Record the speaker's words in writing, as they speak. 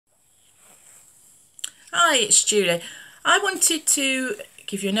Hi, it's Julie. I wanted to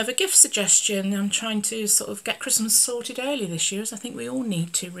give you another gift suggestion. I'm trying to sort of get Christmas sorted early this year, as I think we all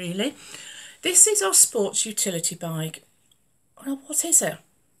need to really. This is our sports utility bike. Well, what is it?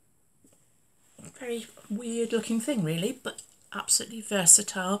 A very weird looking thing really, but absolutely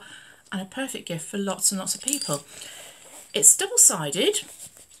versatile and a perfect gift for lots and lots of people. It's double-sided.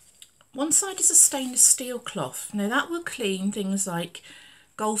 One side is a stainless steel cloth. Now that will clean things like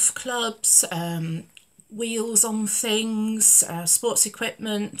golf clubs, wheels on things, sports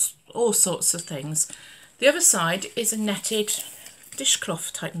equipment, all sorts of things. The other side is a netted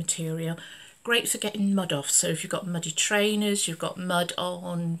dishcloth type material, great for getting mud off. So if you've got muddy trainers, you've got mud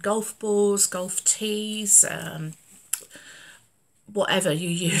on golf balls, golf tees, whatever you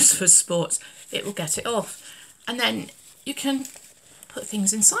use for sports, it will get it off. And then you can put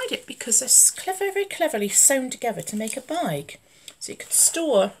things inside it because they're very cleverly sewn together to make a bike. So you could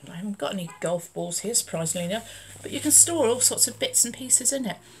store, I haven't got any golf balls here surprisingly enough, but you can store all sorts of bits and pieces in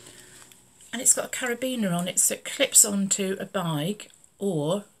it. And it's got a carabiner on it, so it clips onto a bike,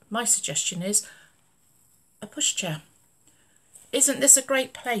 or my suggestion is a pushchair. Isn't this a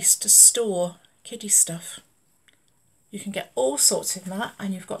great place to store kiddie stuff? You can get all sorts in that,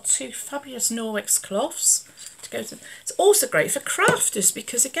 and you've got two fabulous Norwex cloths to go to. It's also great for crafters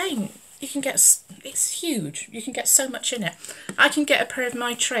because again, you can get, it's huge, you can get so much in it. I can get a pair of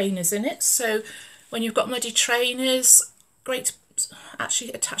my trainers in it, so when you've got muddy trainers, great to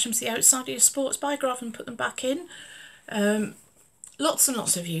actually attach them to the outside of your sports bike rather than put them back in. Lots and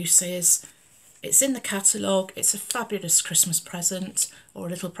lots of uses. It's in the catalogue. It's a fabulous Christmas present or a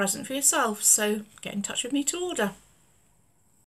little present for yourself, so get in touch with me to order.